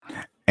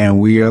And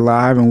we are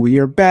live and we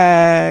are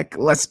back.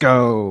 Let's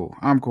go.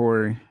 I'm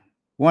Corey,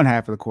 one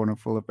half of the Corner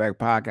Full Effect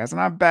podcast, and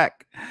I'm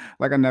back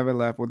like I never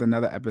left with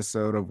another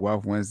episode of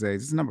Wealth Wednesdays.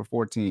 This is number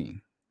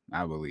 14,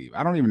 I believe.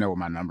 I don't even know what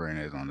my numbering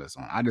is on this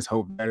one. I just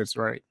hope that it's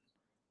right.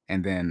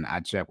 And then I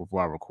check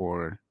before I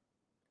record,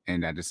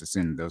 and I just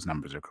assume those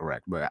numbers are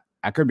correct. But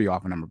I could be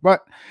off a number.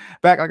 But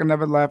back like I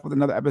never left with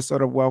another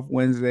episode of Wealth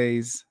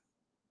Wednesdays.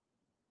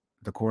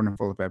 The Corner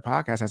Full Effect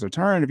podcast has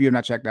returned. If you have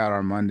not checked out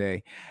our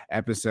Monday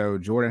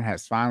episode, Jordan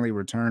has finally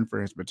returned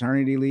for his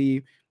paternity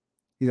leave.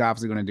 He's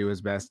obviously going to do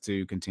his best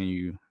to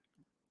continue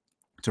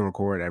to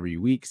record every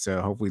week.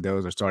 So hopefully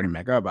those are starting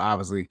back up. But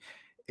obviously,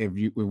 if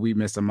we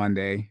miss a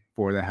Monday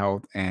for the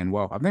health and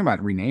wealth, I'm thinking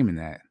about renaming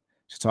that.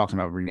 Just talking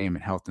about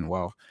renaming health and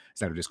wealth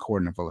instead of just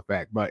Corner Full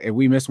Effect. But if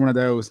we miss one of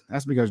those,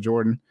 that's because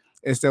Jordan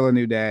is still a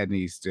new dad and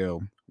he's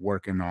still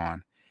working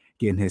on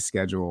getting his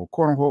schedule,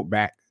 quote unquote,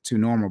 back to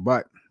normal.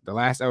 But the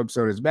last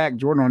episode is back.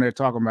 Jordan on there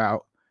talking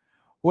about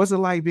what's it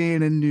like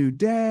being a new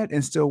dad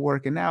and still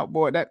working out.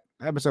 Boy, that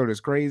episode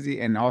is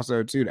crazy. And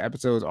also, too, the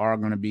episodes are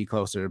going to be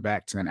closer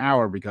back to an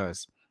hour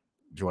because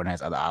Jordan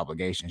has other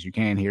obligations. You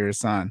can hear his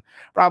son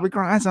probably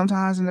crying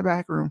sometimes in the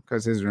back room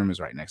because his room is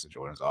right next to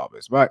Jordan's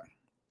office. But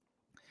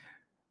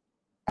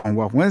on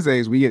Wealth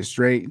Wednesdays, we get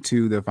straight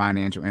to the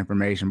financial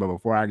information. But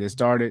before I get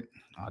started,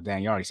 oh,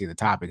 dang, you already see the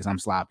topic because I'm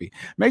sloppy.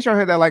 Make sure I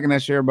hit that like and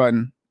that share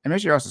button. And make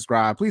sure y'all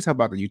subscribe. Please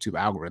help out the YouTube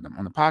algorithm.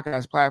 On the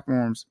podcast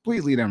platforms,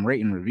 please leave them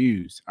rating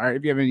reviews. All right.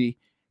 If you have any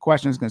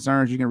questions,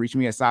 concerns, you can reach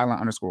me at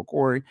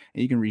silent_Corey.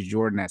 And you can reach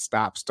Jordan at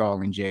Stop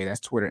Stalling J.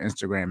 That's Twitter,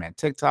 Instagram, and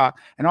TikTok.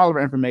 And all of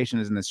our information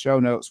is in the show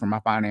notes for my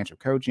financial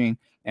coaching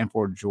and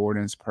for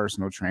Jordan's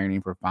personal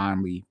training for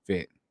Finally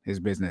Fit,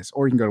 his business.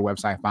 Or you can go to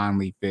website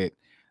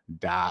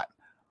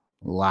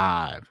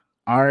finallyfit.live.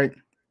 All right.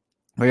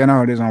 Well, you know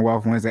how it is on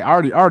Wealth Wednesday. I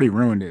already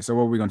ruined it. So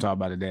what are we gonna talk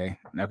about today?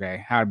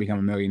 Okay, how to become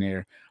a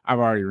millionaire. I've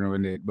already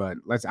ruined it, but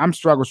I'm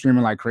struggle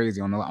streaming like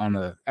crazy on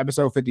the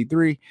episode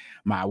 53.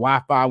 My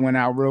Wi-Fi went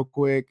out real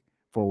quick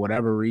for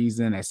whatever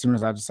reason. As soon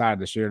as I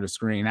decided to share the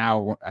screen,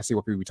 now I see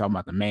what people be talking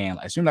about the man.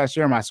 As soon as I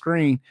share my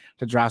screen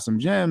to drop some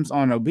gems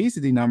on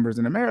obesity numbers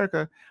in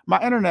America,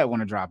 my internet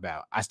want to drop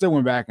out. I still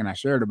went back and I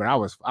shared it, but I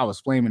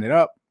was flaming it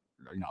up,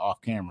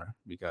 off camera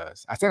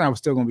because I said I was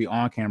still going to be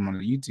on camera on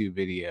the YouTube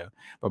video,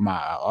 but my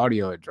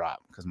audio had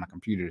dropped because my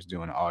computer is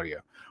doing the audio.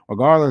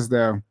 Regardless,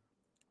 though,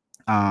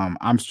 I'm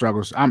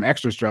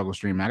extra struggle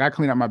streaming. I got to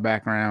clean up my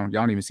background.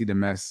 Y'all don't even see the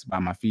mess by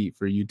my feet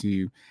for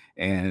YouTube.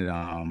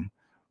 And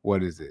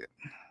what is it?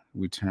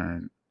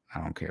 I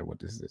don't care what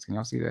this is. Can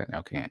y'all see that?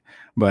 I can't.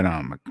 But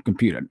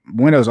computer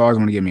Windows always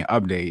want to give me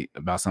an update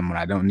about something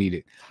when I don't need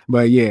it.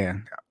 But yeah,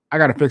 I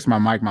got to fix my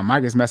mic. My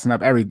mic is messing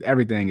up.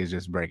 Everything is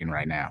just breaking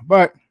right now.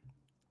 But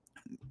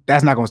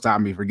that's not going to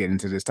stop me from getting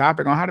into this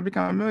topic on how to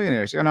become a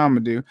millionaire. So you know what I'm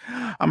going to do?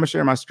 I'm going to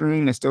share my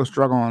screen and still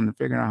struggle on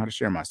figuring out how to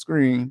share my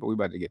screen, but we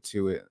about to get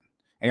to it.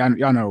 And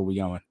y'all know where we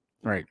going,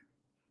 right?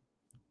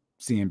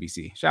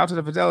 CNBC. Shout out to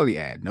the Fidelity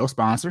ad. No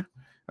sponsor.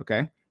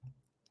 Okay.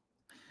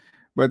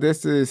 But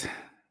this is,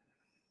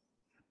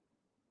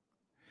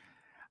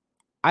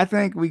 I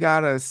think we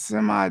got a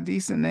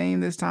semi-decent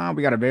name this time.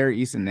 We got a very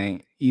easy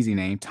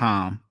name,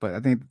 Tom. But I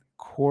think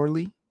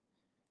Corley.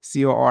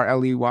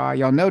 Corley.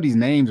 Y'all know these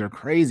names are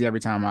crazy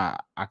every time I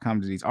come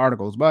to these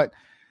articles, but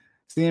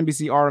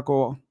CNBC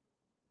article,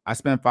 I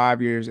spent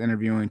 5 years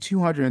interviewing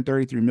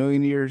 233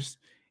 millionaires.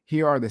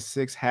 Here are the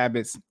 6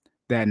 habits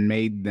that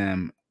made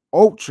them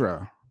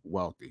ultra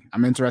wealthy.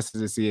 I'm interested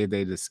to see if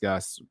they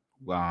discuss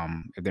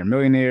if they're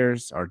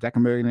millionaires or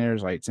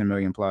decamillionaires, like 10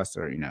 million plus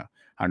or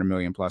 100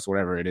 million plus,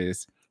 whatever it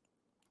is.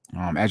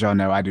 As y'all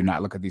know, I do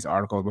not look at these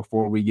articles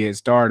before we get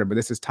started, but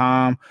this is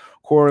Tom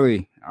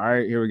Corley. All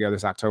right, here we go.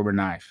 This October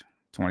 9th,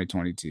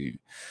 2022.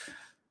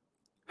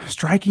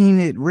 Striking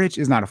it rich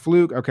is not a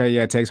fluke. Okay,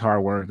 yeah, it takes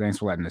hard work. Thanks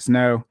for letting us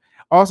know.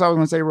 Also, I was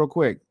going to say real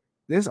quick,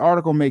 this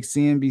article makes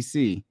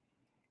CNBC.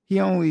 He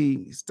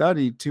only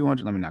studied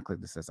 200. Let me not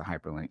click this as a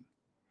hyperlink.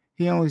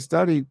 He only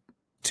studied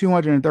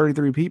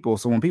 233 people.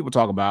 So when people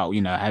talk about,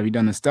 have you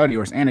done the study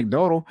or it's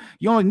anecdotal,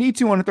 you only need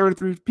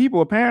 233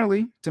 people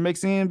apparently to make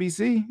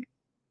CNBC.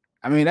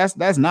 I mean,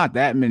 that's not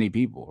that many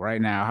people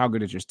right now. How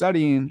good is your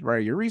studying,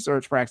 right? Your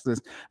research practice,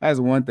 that's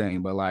one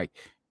thing. But like,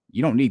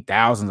 you don't need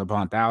thousands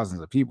upon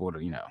thousands of people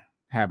to,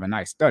 have a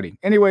nice study.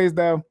 Anyways,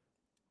 though,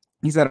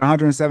 he said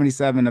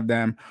 177 of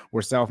them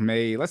were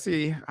self-made. Let's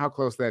see how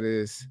close that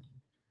is.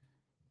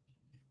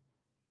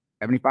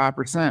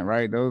 75%,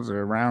 right? Those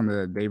are around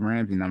the Dave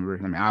Ramsey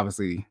numbers. I mean,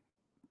 obviously,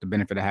 the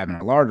benefit of having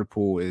a larger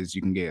pool is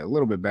you can get a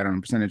little bit better on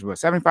the percentage, but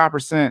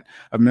 75%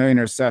 of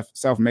millionaires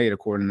self-made,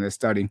 according to this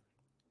study.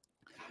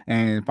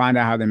 And find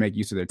out how they make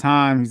use of their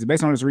time. He's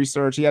based on his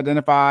research. He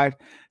identified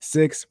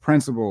 6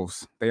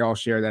 principles. They all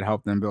share that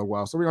help them build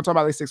wealth. So we're going to talk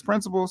about these 6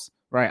 principles,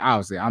 right?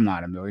 Obviously, I'm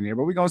not a millionaire,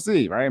 but we're going to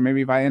see, right?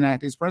 Maybe if I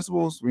enact these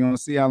principles, we're going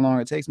to see how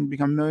long it takes me to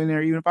become a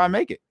millionaire, even if I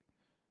make it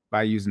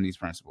by using these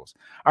principles.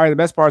 All right, the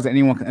best part is that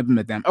anyone can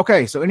implement them.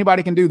 Okay, so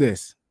anybody can do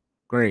this.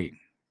 Great.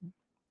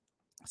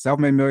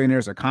 Self-made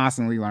millionaires are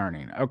constantly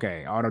learning.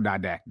 Okay,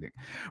 autodidactic.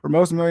 For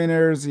most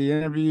millionaires he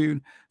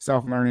interviewed,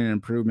 self-learning and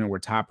improvement were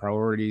top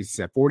priorities. He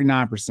said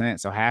 49%,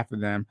 so half of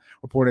them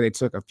reported they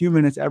took a few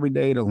minutes every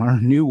day to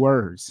learn new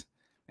words.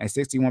 And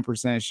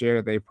 61% shared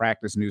that they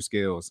practiced new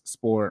skills,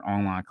 sport,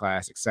 online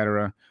class,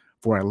 etc.,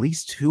 for at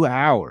least 2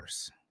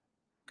 hours.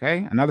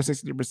 Okay, another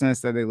 60%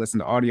 said they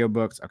listened to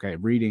audiobooks. Okay,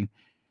 reading.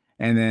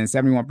 And then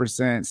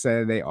 71%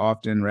 said they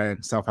often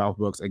read self-help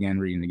books. Again,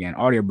 reading again.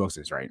 Audiobooks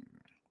is right,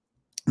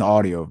 the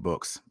audio of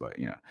books, but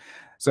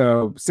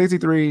so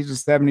 63 to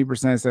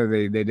 70% said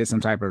they did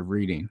some type of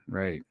reading,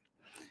 right?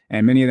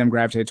 And many of them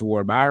gravitate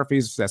toward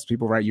biographies. That's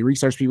people, right? You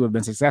research people who have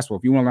been successful.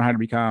 If you want to learn how to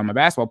become a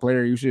basketball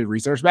player, you should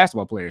research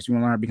basketball players. If you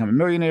want to learn how to become a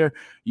millionaire,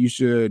 you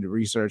should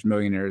research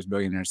millionaires,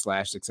 billionaires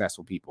 /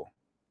 successful people.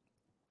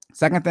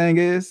 Second thing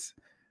is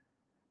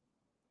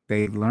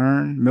they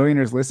learn.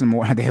 Millionaires listen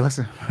more. They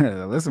listen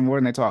more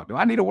than they talk. Do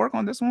I need to work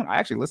on this one? I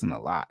actually listen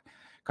a lot.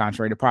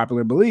 Contrary to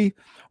popular belief,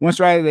 one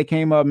strategy that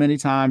came up many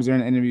times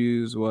during the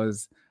interviews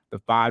was the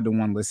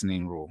 5-to-1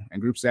 listening rule. In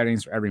group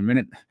settings, for every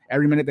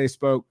minute they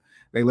spoke,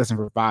 they listened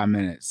for 5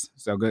 minutes.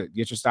 So good.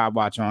 Get your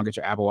stopwatch on, get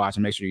your Apple Watch,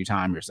 and make sure you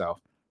time yourself.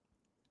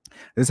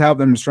 This helped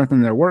them to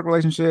strengthen their work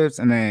relationships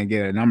and then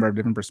get a number of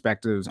different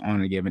perspectives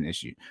on a given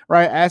issue.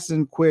 Right?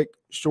 Asking quick,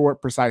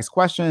 short, precise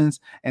questions,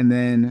 and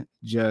then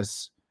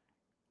just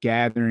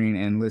gathering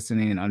and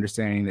listening and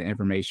understanding the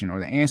information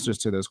or the answers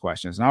to those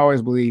questions. And I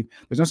always believe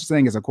there's no such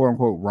thing as a quote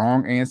unquote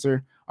wrong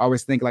answer. I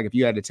always think like if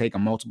you had to take a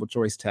multiple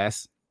choice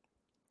test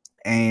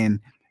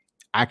and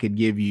I could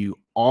give you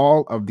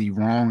all of the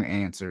wrong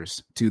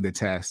answers to the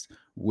test,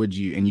 would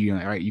you? And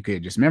you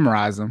could just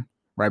memorize them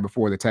right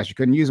before the test. You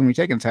couldn't use them when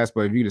you're taking the test,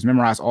 but if you just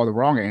memorize all the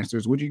wrong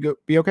answers, would you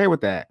be okay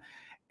with that?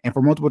 And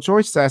for multiple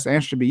choice tests, the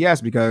answer should be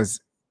yes,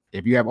 because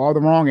if you have all the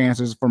wrong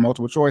answers for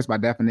multiple choice, by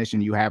definition,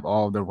 you have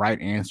all the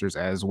right answers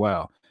as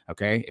well.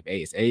 Okay.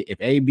 If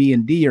A, B,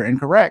 and D are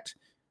incorrect,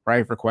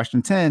 right, for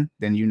question 10,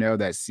 then you know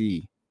that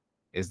C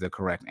is the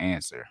correct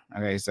answer.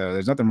 Okay. So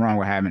there's nothing wrong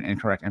with having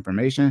incorrect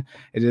information.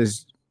 It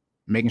is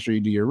making sure you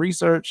do your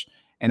research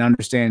and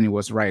understanding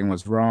what's right and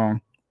what's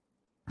wrong.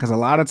 Because a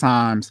lot of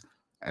times,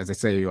 as they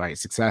say, like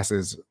success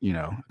is,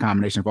 a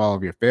combination of all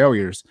of your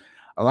failures.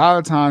 A lot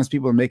of times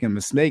people are making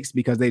mistakes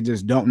because they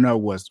just don't know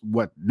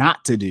what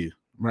not to do.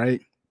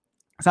 Right?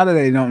 It's not that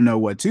they don't know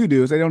what to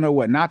do, it's they don't know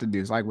what not to do.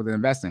 It's like with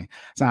investing.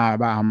 It's not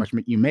about how much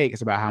you make,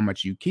 it's about how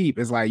much you keep.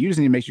 It's like you just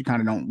need to make sure you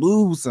kind of don't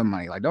lose some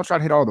money. Like don't try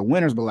to hit all the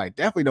winners, but like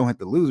definitely don't hit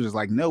the losers.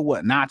 Like know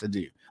what not to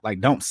do. Like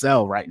don't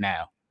sell right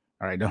now.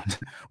 All right, don't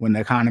when the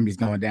economy's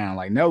going down.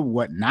 Like know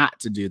what not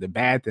to do, the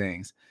bad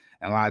things.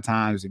 And a lot of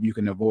times, if you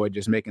can avoid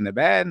just making the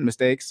bad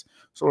mistakes,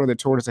 sort of the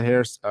tortoise and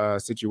hare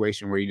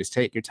situation where you just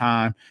take your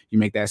time, you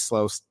make that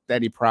slow,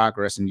 steady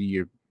progress, and do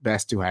your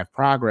best to have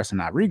progress and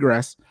not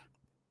regress,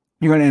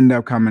 you're going to end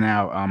up coming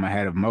out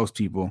ahead of most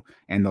people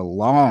in the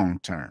long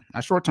term,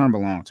 not short term, but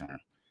long term.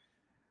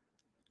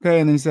 Okay,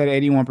 and then he said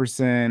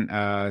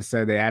 81%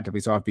 said they actively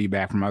saw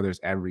feedback from others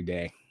every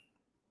day,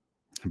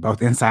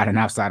 both inside and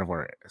outside of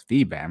work.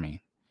 Feedback, I mean,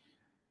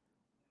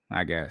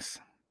 I guess.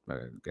 But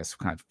I guess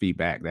what kind of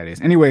feedback that is.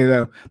 Anyway,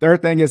 the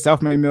third thing is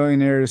self-made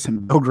millionaires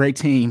and build great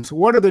teams.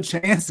 What are the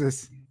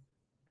chances?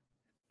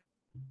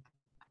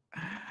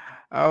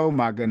 Oh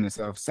my goodness.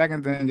 So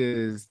second thing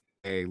is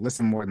they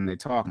listen more than they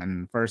talk.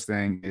 And the first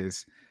thing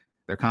is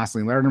they're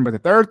constantly learning. But the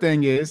third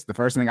thing is the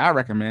first thing I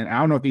recommend. I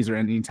don't know if these are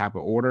in any type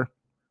of order.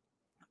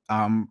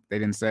 They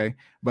didn't say.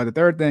 But the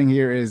third thing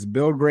here is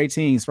build great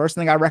teams. First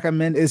thing I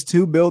recommend is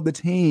to build the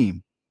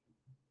team.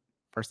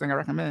 First thing I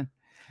recommend.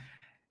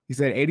 He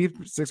said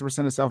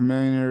 86% of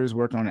self-millionaires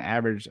worked on an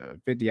average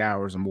of 50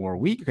 hours or more a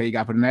week. Okay, you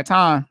got to put in that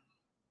time.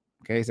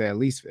 Okay, so at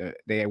least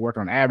they worked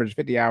on average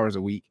 50 hours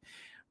a week,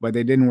 but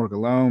they didn't work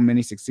alone.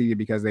 Many succeeded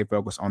because they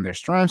focused on their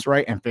strengths,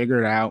 right, and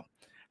figured out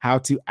how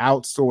to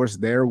outsource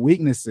their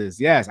weaknesses.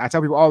 Yes, I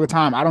tell people all the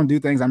time, I don't do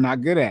things I'm not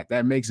good at.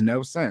 That makes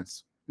no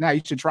sense. Now, you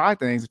should try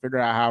things and figure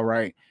out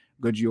how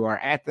good you are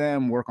at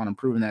them, work on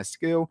improving that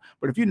skill.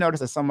 But if you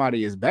notice that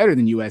somebody is better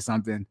than you at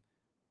something,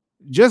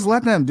 just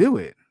let them do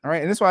it. All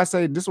right. And this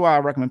is why I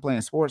recommend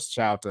playing sports,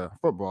 shout out to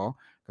football,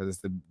 because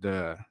it's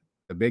the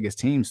biggest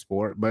team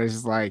sport. But it's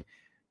just like,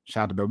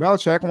 shout out to Bill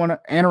Belichick. I want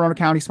Anne Arundel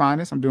County's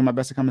finest. I'm doing my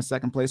best to come in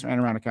second place for Anne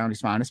Arundel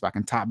County's finest. If I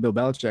can top Bill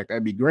Belichick,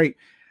 that'd be great.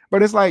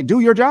 But it's like,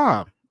 do your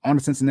job on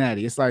the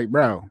Cincinnati. It's like,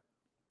 bro,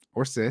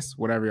 or sis,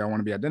 whatever y'all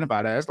want to be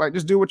identified as. It's like,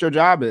 just do what your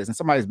job is. And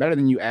somebody's better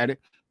than you at it,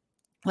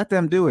 let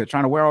them do it.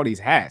 Trying to wear all these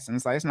hats. And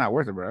it's like, it's not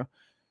worth it, bro.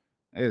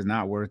 It is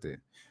not worth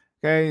it.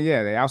 Okay,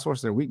 yeah, they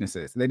outsource their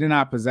weaknesses. They did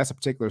not possess a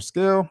particular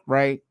skill,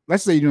 right?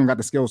 Let's say you don't got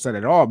the skill set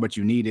at all, but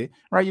you need it,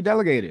 right? You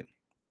delegate it.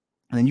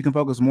 And then you can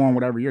focus more on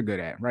whatever you're good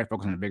at, right?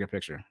 Focus on the bigger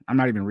picture. I'm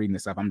not even reading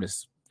this up. I'm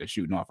just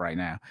shooting off right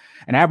now.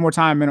 And have more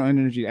time, mental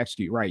energy to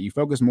execute, right? You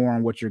focus more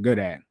on what you're good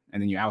at,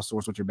 and then you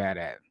outsource what you're bad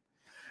at.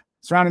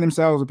 Surrounding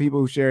themselves with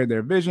people who shared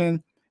their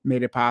vision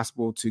made it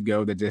possible to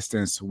go the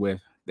distance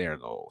with their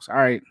goals. All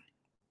right.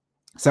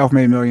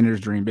 Self-made millionaires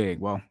dream big.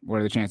 Well,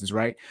 what are the chances,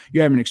 right? You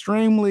have an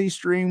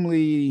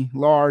extremely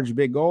large,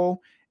 big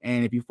goal,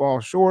 And if you fall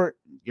short,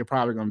 you're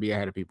probably going to be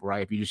ahead of people,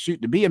 right? If you just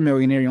shoot to be a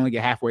millionaire, you only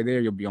get halfway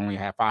there, you'll be only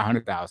have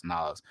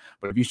 $500,000.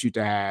 But if you shoot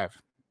to have,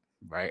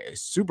 right, a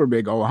super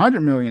big goal,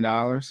 $100 million,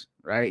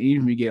 right?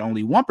 Even if you get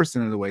only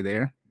 1% of the way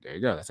there you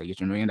go. That's how you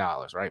get your $1 million,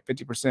 right?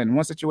 50% in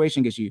one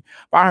situation gets you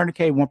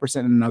 500K, 1%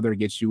 in another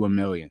gets you $1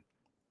 million.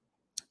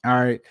 All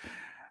right.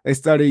 The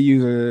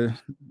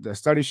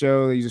study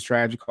show they use a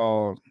strategy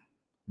called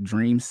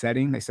dream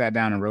setting. They sat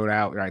down and wrote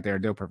out right there,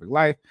 Deal Perfect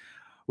Life.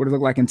 What it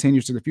looked like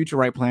continues to the future,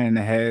 right? Planning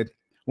ahead.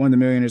 One of the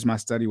millionaires in my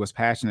study was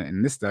passionate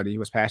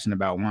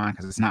about wine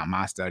because it's not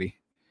my study.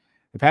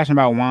 They're passionate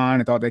about wine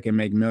and thought they could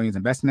make millions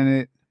investing in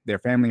it. Their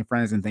family and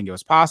friends didn't think it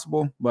was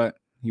possible, but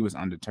he was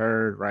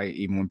undeterred, right?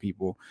 Even when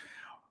people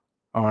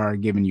are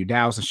giving you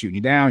doubts and shooting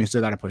you down, you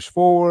still got to push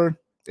forward.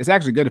 It's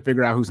actually good to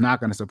figure out who's not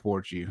going to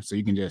support you, so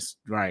you can just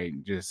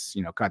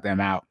cut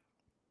them out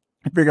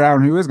and figure out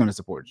who is going to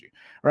support you.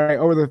 Right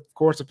over the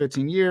course of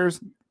 15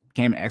 years,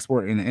 became an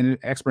expert in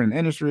the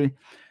industry.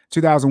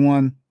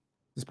 2001,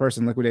 this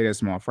person liquidated a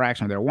small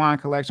fraction of their wine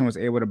collection, was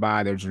able to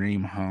buy their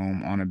dream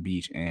home on a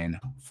beach in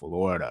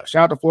Florida.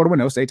 Shout out to Florida with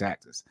no state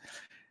taxes.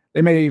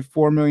 They made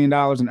 $4 million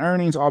in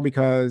earnings, all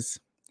because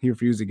he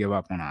refused to give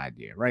up on an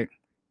idea, right?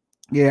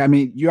 Yeah, I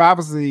mean,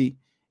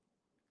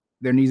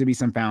 there needs to be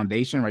some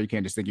foundation, right? You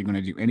can't just think you're going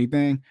to do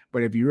anything.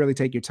 But if you really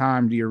take your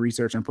time, do your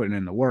research, and put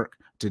in the work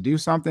to do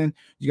something,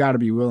 you got to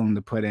be willing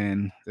to put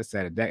in, let's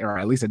say, or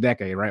at least a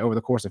decade, right? Over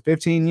the course of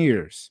 15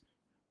 years.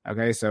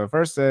 Okay, so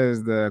first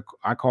says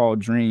I call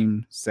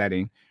dream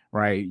setting,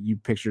 right? You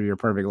picture your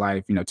perfect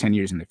life, 10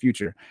 years in the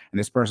future. And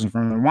this person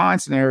from the wine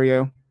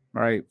scenario,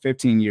 right?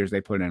 15 years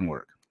they put in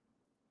work.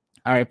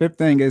 All right, fifth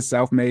thing is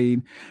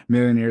self-made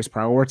millionaires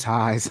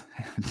prioritize.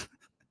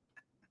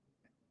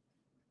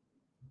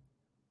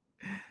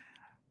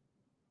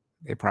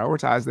 They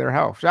prioritize their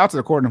health. Shout out to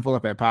the Court and Full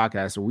Effect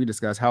podcast, where we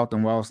discuss health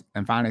and wealth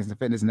and finance and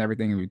fitness and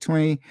everything in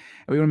between. And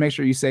we want to make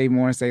sure you save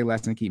more and save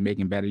less and keep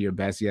making better your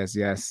best. Yes,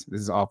 yes.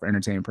 This is all for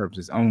entertainment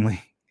purposes only.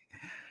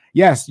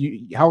 Yes,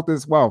 health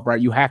is wealth,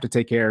 right? You have to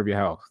take care of your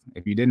health.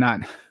 If you did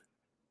not,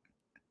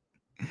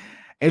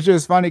 it's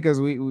just funny because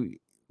we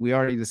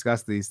already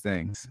discussed these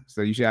things.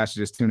 So you should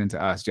actually just tune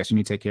into us. Just you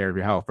need to take care of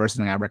your health. First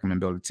thing I recommend,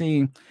 build a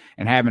team,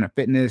 and having a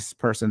fitness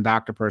person,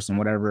 doctor person,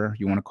 whatever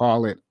you want to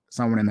call it,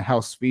 someone in the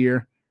health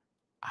sphere.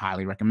 I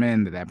highly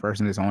recommend that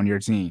person is on your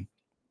team.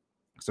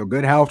 So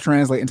good health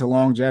translate into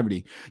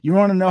longevity. You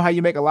want to know how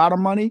you make a lot of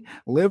money?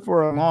 Live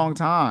for a long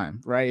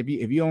time, right?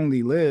 If you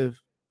only live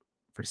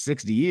for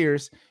 60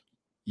 years,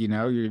 you're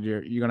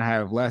gonna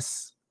have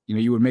less.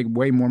 You would make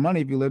way more money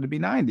if you lived to be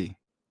 90.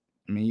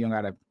 I mean, you don't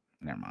gotta.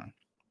 Never mind.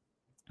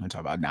 I'm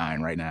talking about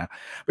dying right now.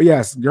 But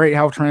yes, great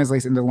health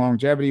translates into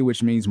longevity,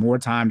 which means more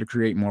time to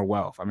create more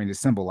wealth. I mean, it's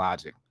simple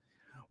logic.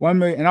 1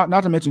 million, and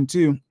not to mention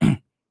too,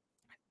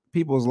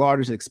 people's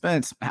largest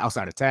expense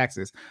outside of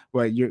taxes,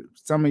 but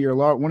one of your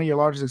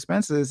largest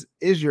expenses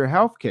is your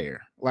healthcare.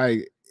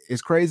 Like,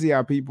 it's crazy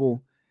how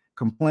people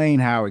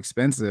complain how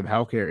expensive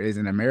healthcare is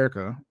in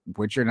America,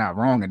 which you're not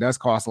wrong. It does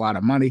cost a lot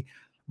of money,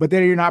 but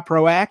then you're not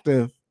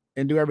proactive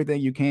and do everything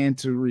you can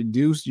to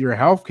reduce your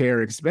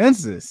healthcare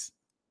expenses,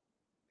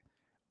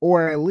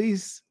 or at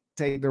least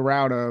take the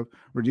route of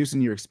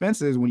reducing your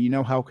expenses when you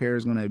know healthcare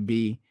is going to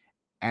be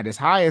at its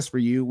highest for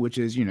you, which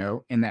is,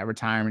 in that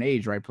retirement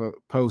age, right?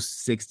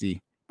 Post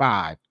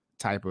 65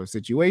 type of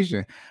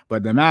situation.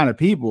 But the amount of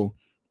people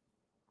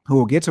who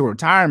will get to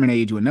retirement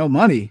age with no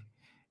money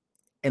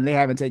and they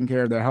haven't taken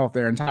care of their health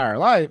their entire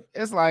life,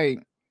 it's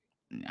like,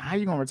 how are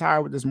you going to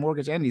retire with this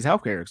mortgage and these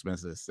healthcare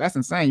expenses? That's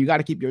insane. You got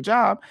to keep your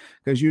job,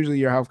 because usually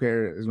your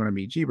healthcare is going to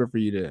be cheaper for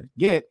you to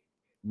get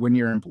when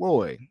you're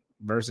employed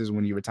versus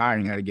when you retire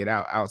and you got to get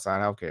outside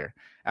healthcare,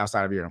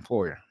 outside of your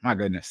employer. My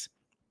goodness.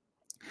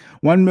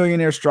 One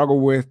millionaire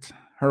struggled with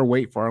her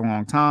weight for a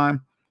long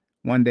time.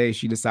 One day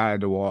she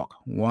decided to walk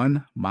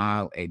 1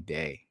 mile a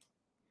day.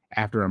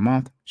 After a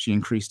month, she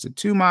increased to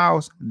 2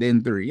 miles,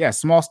 then 3. Yeah,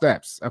 small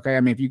steps. Okay.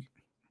 I mean, if you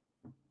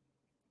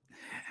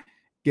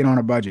get on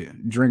a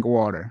budget, drink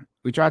water.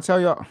 We try to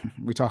tell y'all,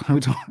 we talked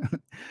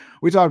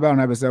about in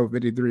episode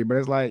 53, but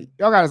it's like,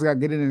 y'all guys got to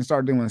get in and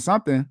start doing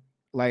something.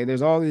 Like,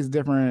 there's all these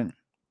different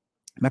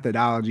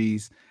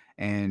methodologies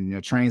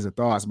and trains of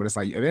thoughts, but it's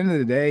like, at the end of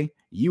the day,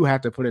 you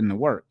have to put in the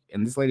work.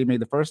 And this lady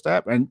made the first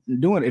step, and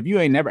if you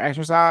ain't never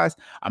exercised,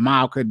 a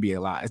mile could be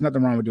a lot. It's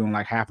nothing wrong with doing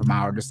like half a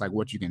mile, just like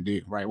what you can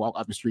do, right? Walk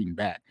up the street and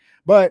back.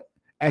 But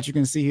as you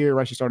can see here,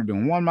 right, she started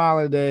doing 1 mile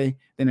a day,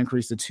 then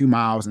increased to 2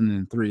 miles, and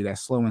then 3.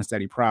 That's slow and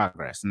steady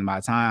progress. And by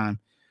the time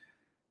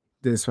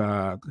this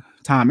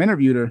Tom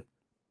interviewed her,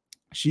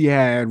 she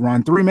had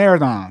run 3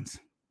 marathons.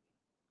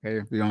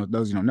 Okay,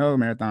 those you don't know,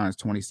 marathon is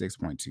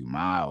 26.2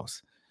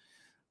 miles.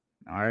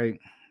 All right.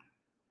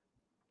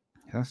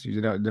 Yes, she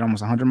did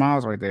almost 100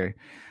 miles right there.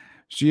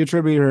 She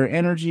attributed her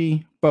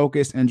energy,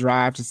 focus, and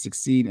drive to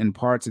succeed in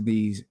parts of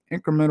these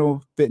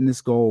incremental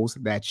fitness goals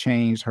that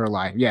changed her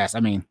life. Yes, I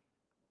mean,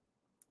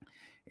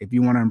 if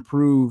you want to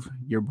improve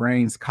your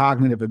brain's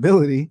cognitive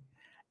ability,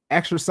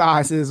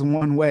 exercise is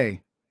one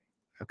way.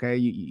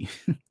 Okay.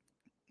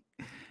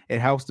 it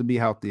helps to be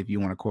healthy if you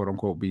want to quote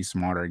unquote be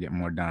smarter, get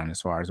more done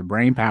as far as a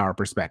brain power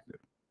perspective.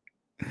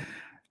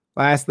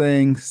 Last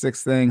thing,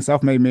 sixth thing,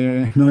 self-made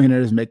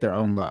millionaires make their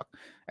own luck.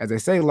 As they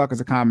say, luck is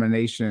a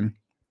combination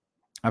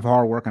of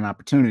hard work and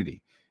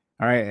opportunity.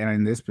 All right. And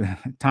in this,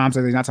 Tom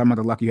says he's not talking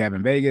about the luck you have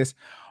in Vegas.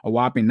 A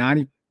whopping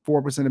 94%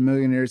 of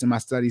millionaires in my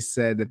study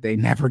said that they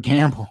never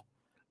gamble.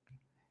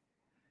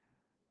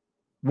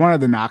 One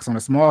of the knocks on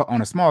a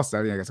small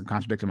study, I guess I'm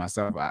contradicting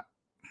myself. A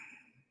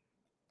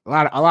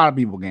lot of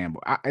people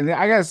gamble.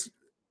 I guess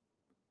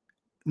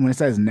when it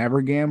says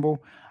never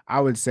gamble, I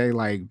would say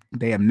like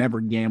they have never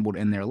gambled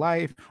in their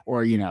life,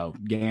 or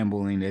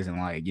gambling isn't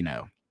like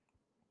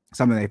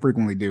something they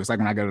frequently do. It's like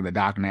when I go to the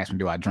doctor and ask me,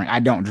 do I drink? I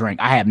don't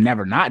drink. I have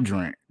never not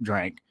drank.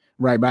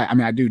 Right. But I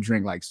mean, I do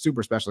drink like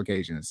super special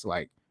occasions,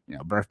 like,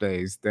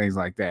 birthdays, things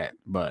like that.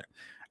 But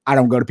I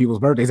don't go to people's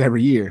birthdays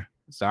every year.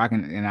 So I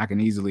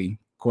can easily,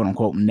 quote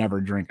unquote, never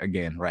drink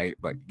again. Right.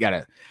 But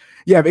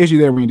you have issue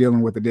there when you're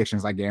dealing with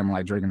addictions like gambling,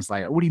 like drinking. It's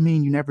like, what do you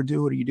mean you never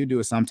do it? Or you do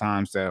it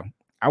sometimes. So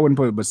I wouldn't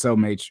put but so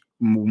much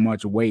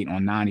weight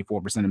on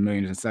 94% of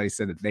millionaires and studies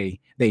said that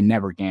they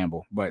never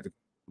gamble. But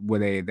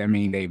would that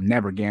mean they've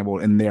never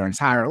gambled in their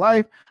entire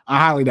life? I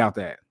highly doubt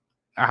that.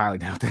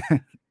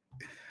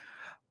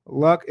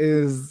 Luck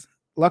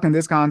in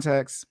this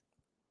context,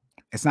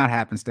 it's not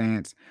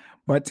happenstance,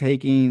 but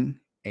taking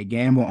a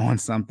gamble on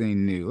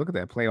something new. Look at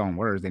that play on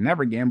words. They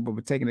never gamble,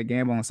 but taking a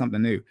gamble on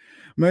something new.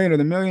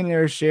 The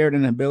millionaires shared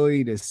an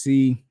ability to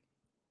see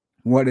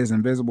what is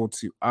invisible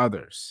to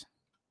others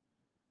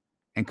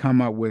and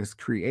come up with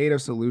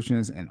creative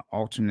solutions and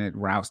alternate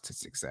routes to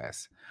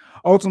success.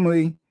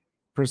 Ultimately,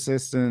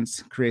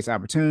 persistence creates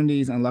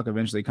opportunities, and luck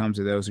eventually comes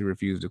to those who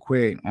refuse to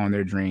quit on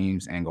their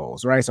dreams and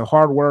goals, right? So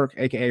hard work,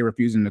 aka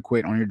refusing to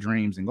quit on your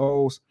dreams and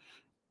goals,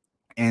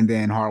 and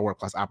then hard work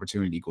plus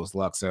opportunity equals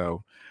luck.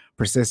 So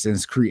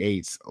persistence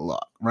creates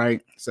luck,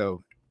 right?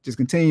 So just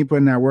continue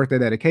putting that work, that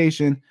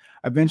dedication.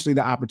 Eventually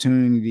the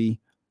opportunity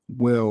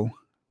will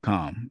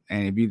come.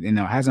 And if it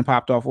hasn't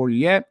popped off for you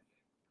yet,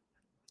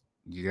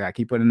 you gotta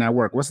keep putting that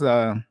work. What's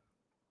the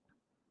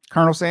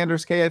Colonel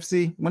Sanders,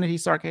 KFC? When did he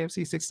start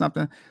KFC? 6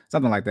 something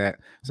like that.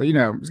 So,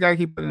 just got to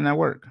keep putting in that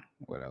work.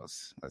 What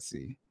else? Let's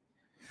see.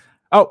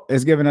 Oh,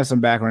 it's giving us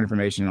some background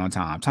information on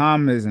Tom.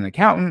 Tom is an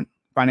accountant,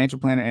 financial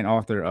planner, and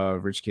author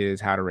of Rich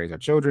Kids, How to Raise Our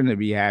Children to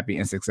Be Happy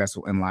and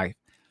Successful in Life,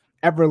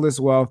 Effortless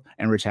Wealth,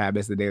 and Rich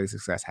Habits, the Daily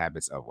Success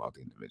Habits of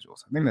Wealthy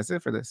Individuals. I think that's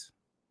it for this.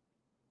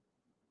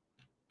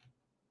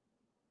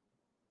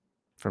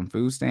 From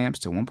food stamps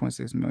to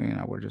 1.6 million,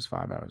 I work just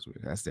 5 hours a week.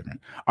 That's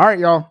different. All right,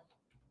 y'all.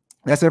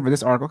 That's it for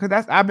this article.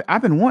 Because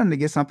I've been wanting to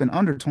get something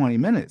under 20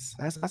 minutes.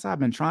 That's what I've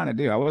been trying to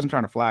do. I wasn't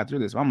trying to fly through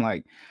this. I'm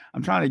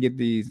trying to get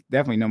these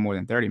definitely no more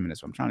than 30 minutes.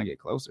 So I'm trying to get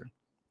closer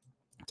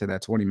to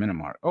that 20-minute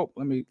mark. Oh,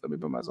 let me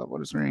put myself on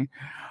the screen.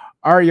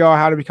 All right, y'all.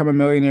 How to become a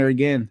millionaire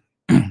again.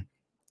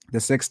 The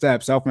 6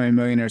 steps. Self-made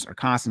millionaires are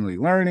constantly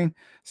learning.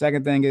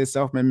 Second thing is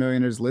self-made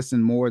millionaires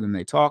listen more than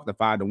they talk. The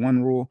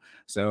 5-to-1 rule.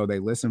 So they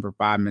listen for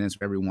 5 minutes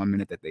for every 1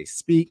 minute that they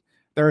speak.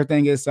 Third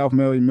thing is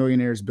self-made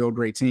millionaires build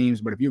great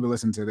teams. But if you've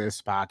listened to this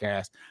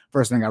podcast,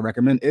 first thing I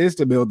recommend is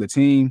to build the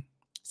team.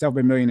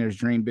 Self-made millionaires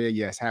dream big.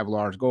 Yes, have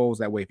large goals.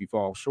 That way, if you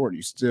fall short,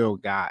 you still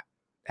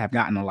have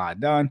gotten a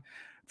lot done.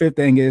 Fifth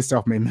thing is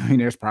self-made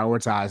millionaires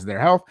prioritize their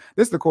health.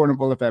 This is the Core and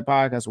Full Effect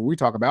podcast where we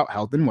talk about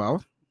health and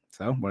wealth.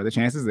 So what are the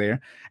chances there?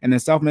 And then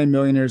self-made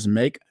millionaires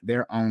make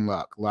their own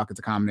luck. Luck is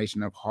a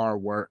combination of hard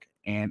work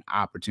and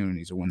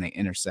opportunities, or when they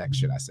intersect,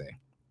 should I say.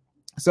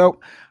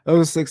 So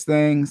those 6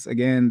 things.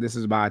 Again, this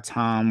is by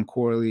Tom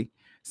Corley,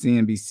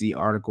 CNBC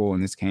article,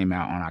 and this came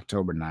out on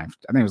October 9th.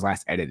 I think it was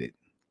last edited.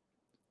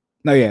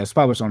 No, yeah, it's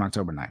published on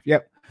October 9th.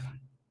 Yep.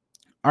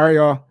 All right,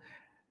 y'all.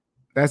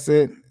 That's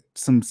it.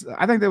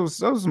 I think those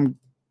some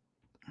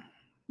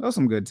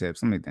good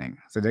tips. Let me think.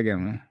 So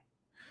again,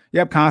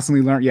 yep,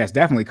 constantly learn. Yes,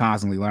 definitely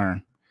constantly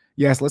learn.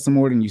 Yes, listen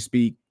more than you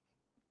speak.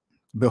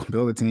 Build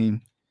a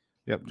team.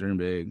 Yep, dream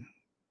big.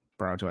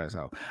 Prioritize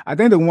health. I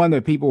think the one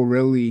that people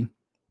really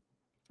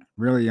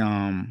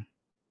going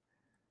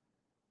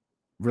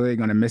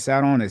to miss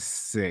out on is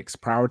 6.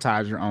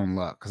 Prioritize your own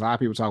luck. Because a lot of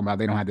people talk about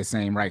they don't have the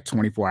same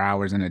 24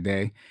 hours in a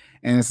day.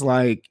 And it's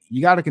like,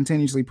 you got to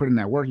continuously put in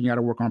that work. You got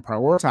to work on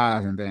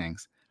prioritizing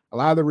things. A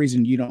lot of the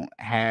reason you don't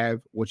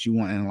have what you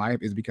want in life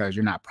is because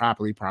you're not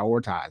properly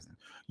prioritizing.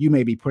 You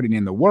may be putting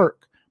in the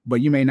work, but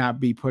you may not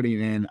be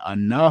putting in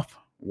enough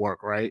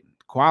work, right?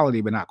 Quality,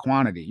 but not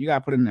quantity. You got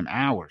to put in them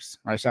hours,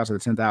 right? Shout out to the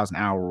 10,000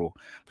 hour rule.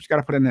 But you got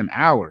to put in them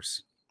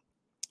hours.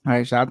 All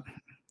right, all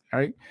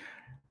right.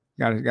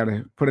 Got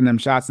to put in them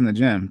shots in the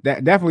gym.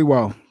 That definitely,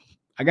 well,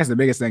 I guess the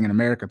biggest thing in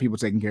America, people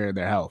taking care of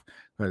their health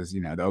because,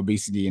 the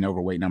obesity and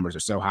overweight numbers are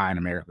so high in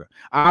America.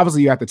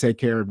 Obviously, you have to take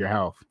care of your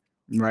health,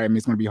 right? I mean,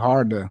 it's going to be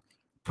hard to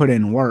put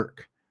in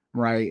work,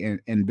 right,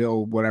 and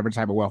build whatever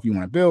type of wealth you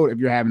want to build if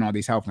you're having all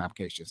these health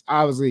complications.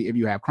 Obviously, if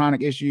you have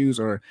chronic issues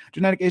or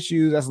genetic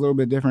issues, that's a little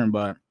bit different,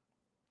 but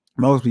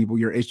most people,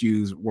 your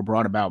issues were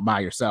brought about by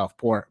yourself,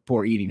 poor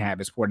eating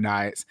habits, poor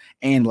diets,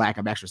 and lack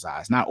of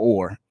exercise, not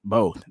or,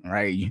 both,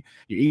 right? You're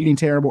eating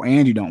terrible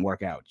and you don't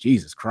work out.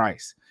 Jesus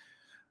Christ.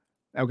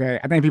 Okay.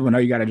 I think people know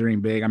you got to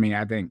dream big. I mean,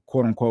 I think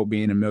quote unquote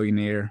being a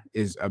millionaire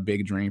is a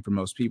big dream for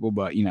most people,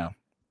 but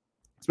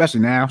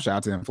especially now, shout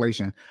out to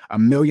inflation, $1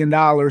 million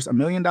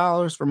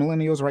for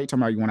millennials, right?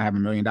 Talking about you want to have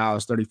 $1 million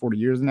 30, 40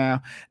 years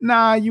now.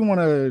 Nah, you want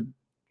to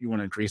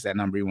increase that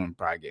number. You want to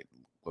probably get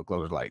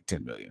closer to like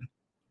 10 million.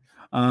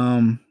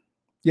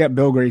 Yeah,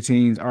 build great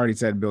teams. I already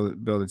said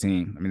build a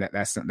team. I mean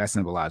that's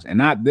simple logic, and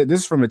not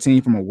this is from a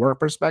team from a work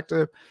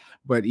perspective,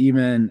 but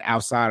even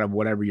outside of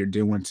whatever you're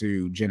doing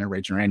to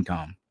generate your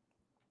income.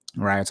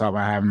 Right, talk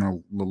about having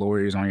the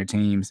lawyers on your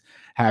teams,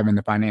 having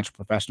the financial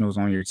professionals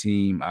on your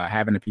team,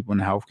 having the people in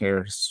the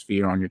healthcare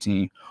sphere on your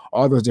team,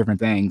 all those different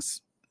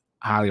things.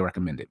 Highly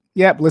recommended.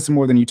 Yep, listen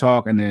more than you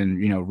talk, and then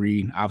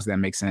read. Obviously, that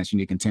makes sense. You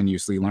need to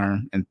continuously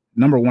learn. And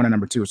number one and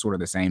number two is sort of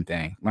the same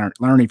thing.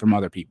 Learning from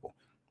other people.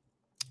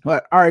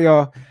 But all right,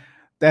 y'all,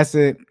 that's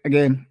it.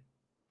 Again,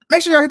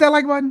 make sure y'all hit that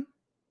like button.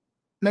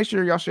 Make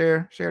sure y'all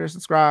share and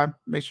subscribe.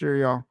 Make sure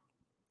y'all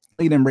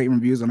leave them rating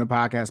reviews on the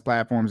podcast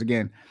platforms.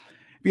 Again,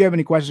 if you have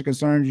any questions or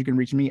concerns, you can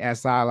reach me at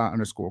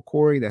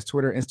 @Sideline_Corey. That's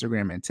Twitter,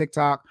 Instagram, and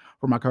TikTok.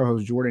 For my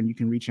co-host Jordan, you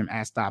can reach him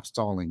at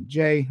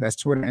StopStallingJ. That's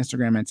Twitter,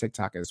 Instagram, and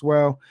TikTok as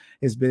well.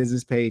 His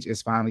business page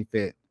is Finally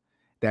Fit.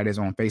 That is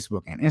on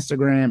Facebook and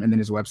Instagram. And then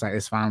his website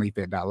is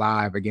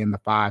finallyfit.live. Again, the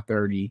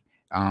 5:30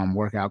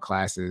 workout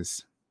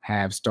classes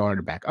have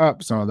started back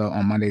up. So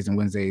on Mondays and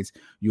Wednesdays,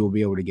 you will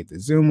be able to get the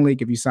Zoom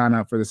link if you sign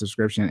up for the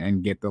subscription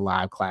and get the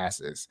live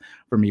classes.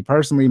 For me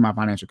personally, my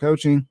financial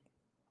coaching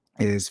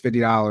is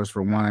 $50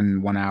 for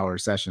one hour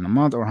session a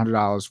month, or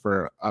 $100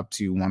 for up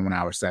to one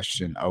hour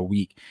session a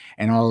week.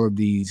 And all of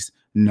these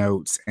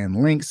notes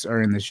and links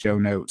are in the show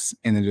notes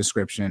in the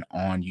description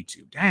on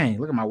YouTube. Dang,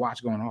 look at my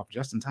watch going off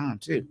just in time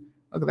too.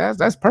 Look at that.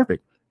 That's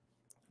perfect.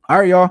 All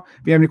right, y'all.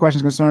 If you have any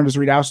questions, concerns, just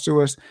reach out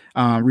to us.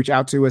 Reach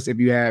out to us if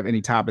you have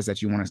any topics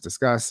that you want us to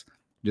discuss.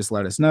 Just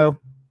let us know.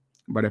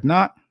 But if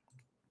not,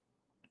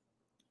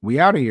 we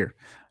out of here.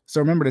 So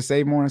remember to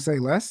save more and say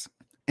less,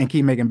 and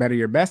keep making better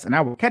your best. And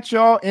I will catch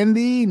y'all in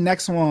the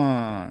next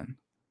one.